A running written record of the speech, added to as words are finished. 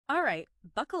All right,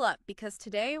 buckle up because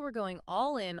today we're going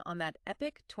all in on that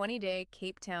epic 20-day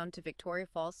Cape Town to Victoria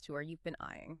Falls tour you've been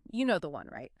eyeing. You know the one,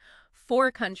 right?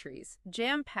 4 countries,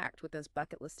 jam-packed with those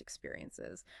bucket list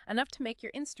experiences, enough to make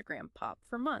your Instagram pop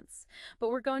for months. But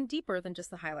we're going deeper than just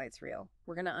the highlights reel.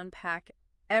 We're going to unpack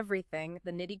everything,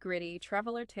 the nitty-gritty,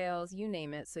 traveler tales, you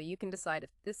name it, so you can decide if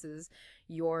this is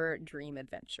your dream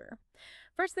adventure.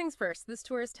 First things first, this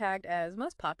tour is tagged as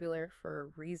most popular for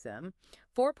a reason.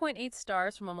 4.8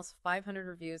 stars from almost 500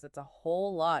 reviews. That's a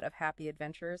whole lot of happy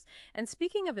adventures. And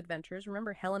speaking of adventures,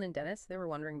 remember Helen and Dennis? They were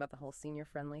wondering about the whole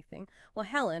senior-friendly thing. Well,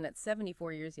 Helen, at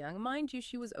 74 years young, mind you,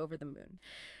 she was over the moon.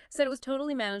 Said it was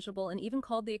totally manageable and even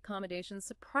called the accommodations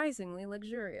surprisingly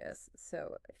luxurious.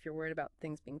 So if you're worried about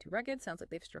things being too rugged, sounds like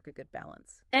they've struck a good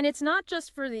balance. And it's not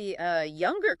just for the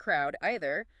younger crowd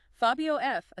either. Fabio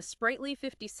F., a sprightly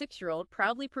 56-year-old,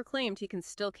 proudly proclaimed he can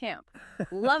still camp.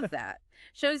 Love that.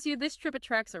 Shows you this trip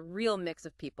attracts a real mix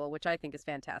of people, which I think is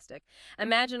fantastic.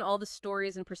 Imagine all the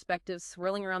stories and perspectives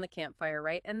swirling around the campfire,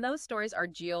 right? And those stories are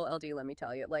GOLD, let me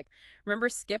tell you. Like, remember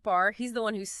Skip R? He's the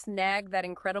one who snagged that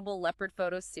incredible leopard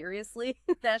photo seriously,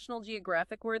 National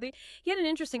Geographic worthy. He had an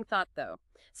interesting thought, though.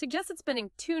 Suggested spending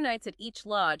 2 nights at each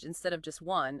lodge instead of just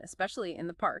one, especially in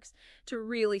the parks, to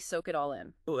really soak it all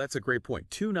in. Oh, that's a great point.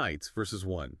 2 nights versus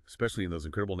one, especially in those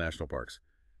incredible national parks,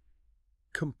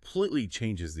 completely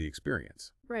changes the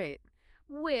experience. Right.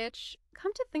 Which,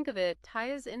 come to think of it,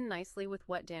 ties in nicely with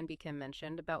what Dan B. Kim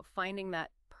mentioned about finding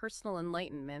that personal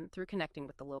enlightenment through connecting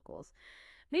with the locals.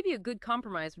 Maybe a good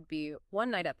compromise would be one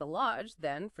night at the lodge,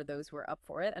 then, for those who are up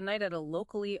for it, a night at a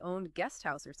locally owned guest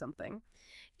house or something.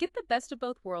 Get the best of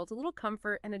both worlds, a little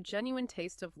comfort and a genuine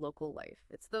taste of local life.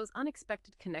 It's those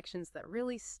unexpected connections that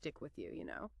really stick with you, you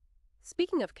know?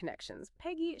 Speaking of connections,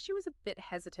 Peggy, she was a bit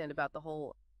hesitant about the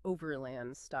whole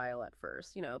overland style at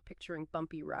first, picturing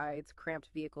bumpy rides, cramped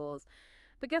vehicles.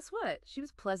 But guess what? She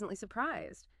was pleasantly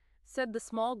surprised. Said the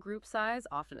small group size,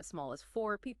 often as small as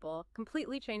 4 people,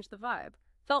 completely changed the vibe.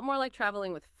 Felt more like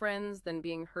traveling with friends than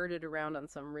being herded around on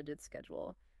some rigid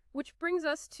schedule. Which brings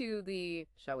us to the,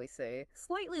 shall we say,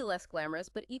 slightly less glamorous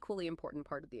but equally important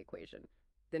part of the equation,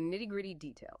 the nitty-gritty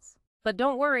details. But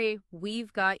don't worry,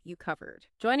 we've got you covered.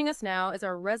 Joining us now is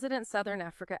our resident Southern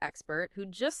Africa expert who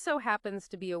just so happens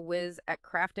to be a whiz at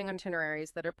crafting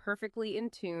itineraries that are perfectly in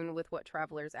tune with what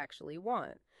travelers actually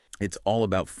want. It's all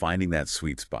about finding that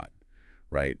sweet spot,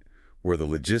 right? Where the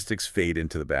logistics fade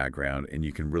into the background and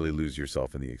you can really lose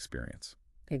yourself in the experience.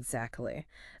 Exactly.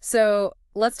 So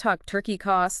let's talk turkey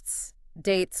costs,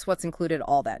 dates, what's included,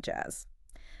 all that jazz.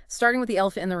 Starting with the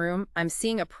elephant in the room, I'm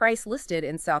seeing a price listed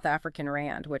in South African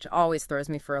Rand, which always throws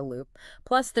me for a loop.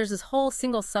 Plus, there's this whole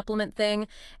single supplement thing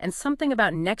and something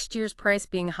about next year's price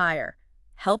being higher.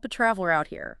 Help a traveler out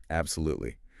here.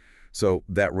 Absolutely. So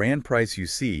that rand price you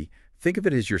see, think of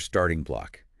it as your starting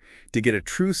block. To get a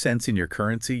true sense in your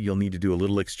currency, you'll need to do a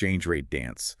little exchange rate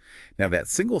dance. Now, that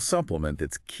single supplement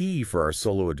that's key for our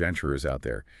solo adventurers out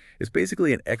there is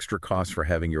basically an extra cost for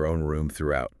having your own room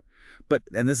throughout.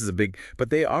 And this is but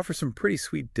they offer some pretty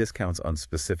sweet discounts on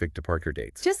specific departure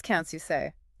dates. Discounts, you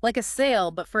say? Like a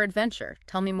sale, but for adventure.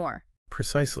 Tell me more.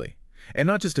 Precisely. And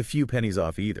not just a few pennies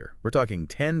off either. We're talking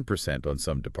 10% on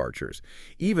some departures,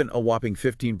 even a whopping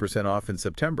 15% off in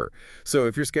September. So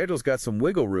if your schedule's got some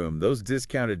wiggle room, those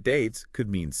discounted dates could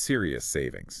mean serious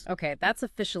savings. Okay, that's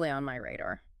officially on my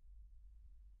radar.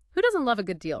 Who doesn't love a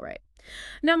good deal, right?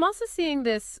 Now, I'm also seeing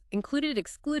this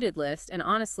included-excluded list, and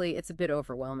honestly, it's a bit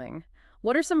overwhelming.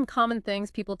 What are some common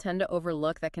things people tend to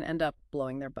overlook that can end up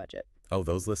blowing their budget? Oh,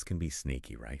 those lists can be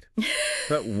sneaky, right?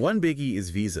 But one biggie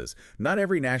is visas. Not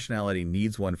every nationality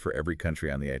needs one for every country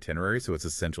on the itinerary, so it's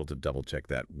essential to double-check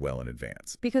that well in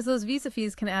advance. Because those visa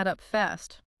fees can add up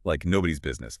fast. Like nobody's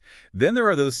business. Then there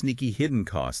are those sneaky hidden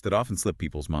costs that often slip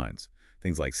people's minds.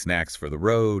 Things like snacks for the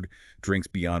road, drinks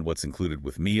beyond what's included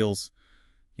with meals.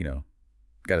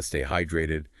 Got to stay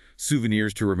hydrated,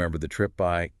 souvenirs to remember the trip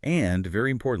by, and,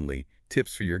 very importantly,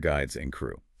 tips for your guides and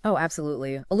crew. Oh,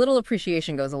 absolutely. A little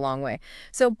appreciation goes a long way.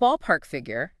 So ballpark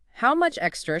figure, how much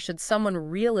extra should someone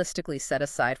realistically set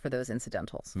aside for those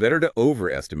incidentals? Better to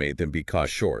overestimate than be caught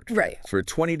short. Right. For a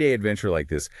 20-day adventure like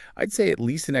this, I'd say at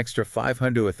least an extra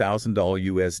 $500 to $1,000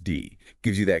 USD.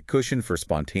 Gives you that cushion for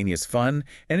spontaneous fun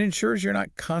and ensures you're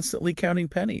not constantly counting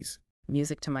pennies.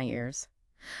 Music to my ears.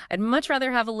 I'd much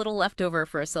rather have a little leftover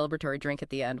for a celebratory drink at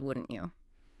the end, wouldn't you?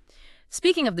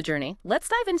 Speaking of the journey, let's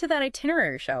dive into that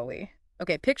itinerary, shall we?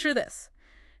 Okay, picture this.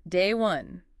 Day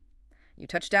 1. You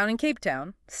touch down in Cape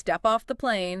Town, step off the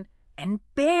plane, and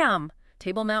bam!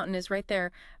 Table Mountain is right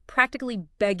there. practically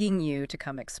begging you to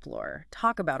come explore.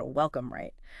 Talk about a welcome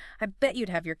right. I bet you'd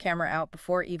have your camera out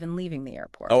before even leaving the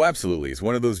airport. Oh, absolutely. It's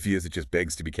one of those views that just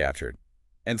begs to be captured.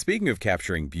 And speaking of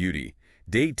capturing beauty,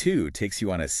 day 2 takes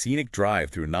you on a scenic drive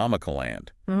through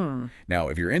Namakaland. Hmm. Now,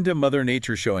 if you're into Mother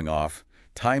Nature showing off,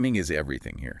 timing is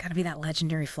everything here. Gotta be that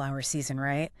legendary flower season,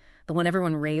 right? The one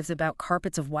everyone raves about,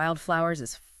 carpets of wildflowers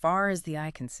as far as the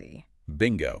eye can see.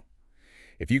 Bingo.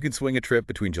 If you can swing a trip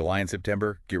between July and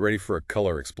September, get ready for a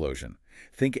color explosion.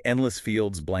 Think endless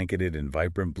fields blanketed in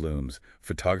vibrant blooms,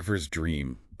 photographer's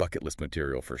dream, bucket list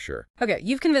material for sure. Okay,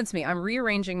 you've convinced me. I'm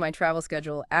rearranging my travel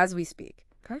schedule as we speak.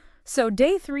 Okay. So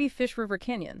day 3, Fish River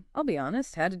Canyon. I'll be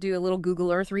honest, had to do a little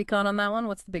Google Earth recon on that one.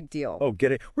 What's the big deal? Oh,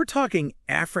 get it? We're talking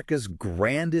Africa's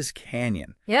grandest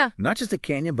canyon. Yeah. Not just a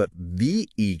canyon, but the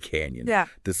E-Canyon. Yeah.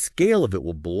 The scale of it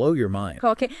will blow your mind.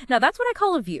 Okay, now that's what I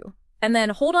call a view. And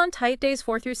then hold on tight days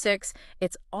 4 through 6.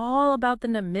 It's all about the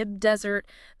Namib Desert,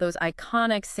 those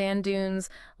iconic sand dunes,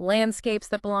 landscapes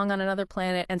that belong on another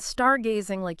planet, and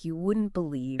stargazing like you wouldn't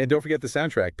believe. And don't forget the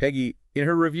soundtrack. Peggy, in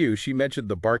her review, she mentioned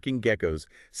the barking geckos,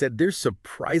 said they're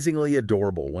surprisingly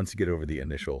adorable once you get over the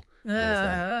initial little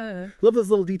sound. Love those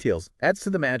little details. Adds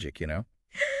to the magic, you know?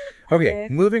 Okay,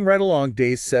 moving right along,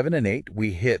 days 7 and 8,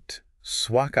 we hit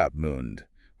Swakopmund,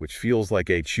 which feels like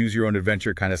a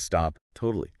choose-your-own-adventure kind of stop.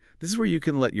 Totally. This is where you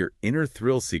can let your inner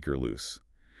thrill seeker loose.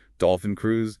 Dolphin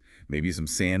cruise, maybe some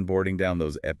sandboarding down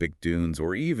those epic dunes,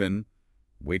 or even,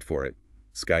 wait for it,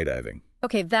 skydiving.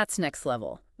 Okay, that's next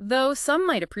level. Though some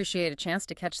might appreciate a chance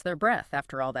to catch their breath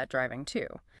after all that driving, too.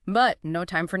 But no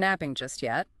time for napping just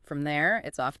yet. From there,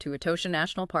 it's off to Etosha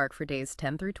National Park for days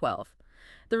 10 through 12.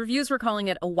 The reviews were calling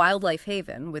it a wildlife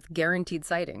haven with guaranteed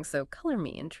sightings, so color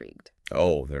me intrigued.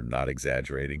 Oh, they're not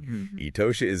exaggerating.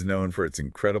 Etosha is known for its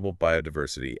incredible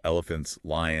biodiversity. Elephants,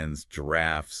 lions,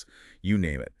 giraffes, you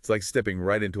name it. It's like stepping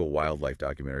right into a wildlife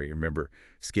documentary. Remember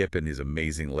Skip and his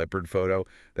amazing leopard photo?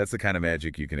 That's the kind of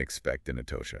magic you can expect in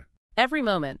Etosha. Every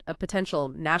moment, a potential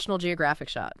National Geographic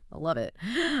shot. I love it.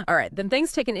 All right, then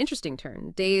things take an interesting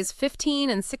turn. Days 15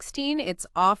 and 16, it's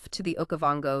off to the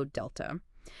Okavango Delta.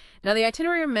 Now, the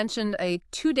itinerary mentioned a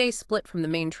 2-day split from the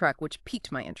main trek, which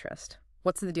piqued my interest.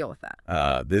 What's the deal with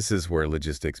that? This is where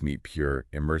logistics meet pure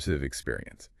immersive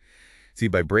experience. See,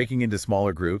 by breaking into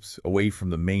smaller groups, away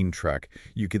from the main trek,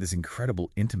 you get this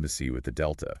incredible intimacy with the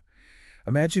Delta.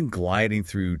 Imagine gliding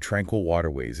through tranquil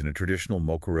waterways in a traditional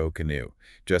Mokoro canoe.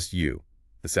 Just you,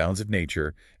 the sounds of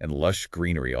nature, and lush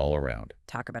greenery all around.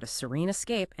 Talk about a serene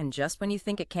escape, and just when you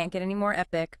think it can't get any more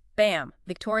epic, bam,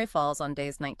 Victoria Falls on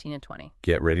days 19 and 20.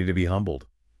 Get ready to be humbled.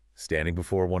 Standing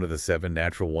before one of the 7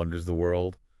 natural wonders of the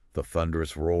world, the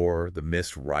thunderous roar, the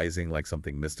mist rising like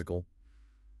something mystical.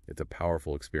 It's a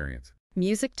powerful experience.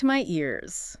 Music to my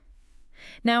ears.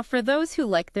 Now, for those who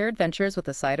like their adventures with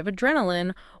a side of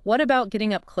adrenaline, what about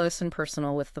getting up close and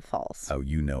personal with the falls? Oh,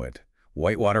 you know it.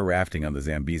 Whitewater rafting on the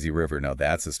Zambezi River. Now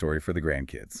that's a story for the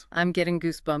grandkids. I'm getting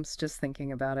goosebumps just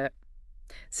thinking about it.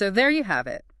 So there you have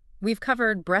it. We've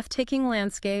covered breathtaking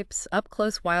landscapes,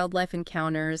 up-close wildlife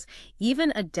encounters,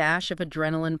 even a dash of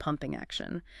adrenaline-pumping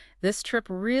action. This trip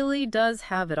really does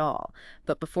have it all.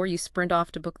 But before you sprint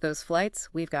off to book those flights,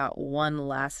 we've got one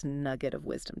last nugget of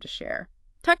wisdom to share.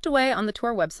 Tucked away on the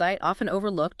tour website, often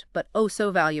overlooked, but oh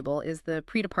so valuable, is the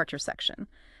pre-departure section.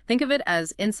 Think of it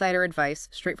as insider advice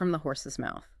straight from the horse's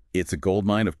mouth. It's a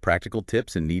goldmine of practical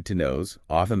tips and need-to-knows,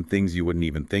 often things you wouldn't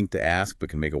even think to ask but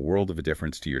can make a world of a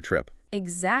difference to your trip.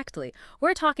 Exactly.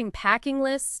 We're talking packing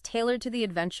lists tailored to the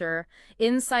adventure,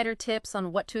 insider tips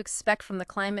on what to expect from the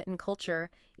climate and culture,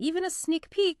 even a sneak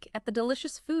peek at the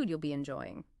delicious food you'll be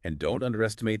enjoying. And don't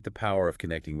underestimate the power of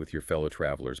connecting with your fellow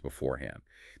travelers beforehand.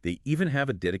 They even have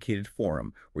a dedicated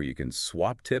forum where you can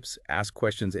swap tips, ask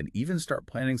questions, and even start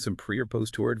planning some pre- or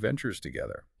post-tour adventures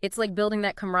together. It's like building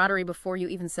that camaraderie before you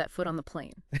even set foot on the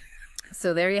plane.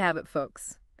 So there you have it,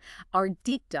 folks. Our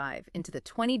deep dive into the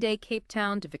 20-day Cape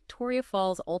Town to Victoria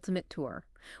Falls Ultimate Tour.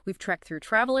 We've trekked through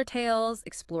traveler tales,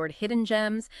 explored hidden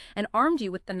gems, and armed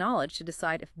you with the knowledge to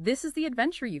decide if this is the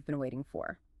adventure you've been waiting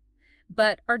for.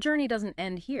 But our journey doesn't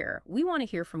end here. We want to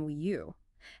hear from you.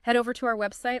 Head over to our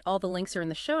website, all the links are in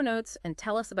the show notes, and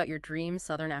tell us about your dream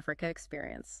Southern Africa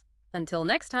experience. Until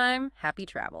next time, happy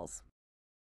travels.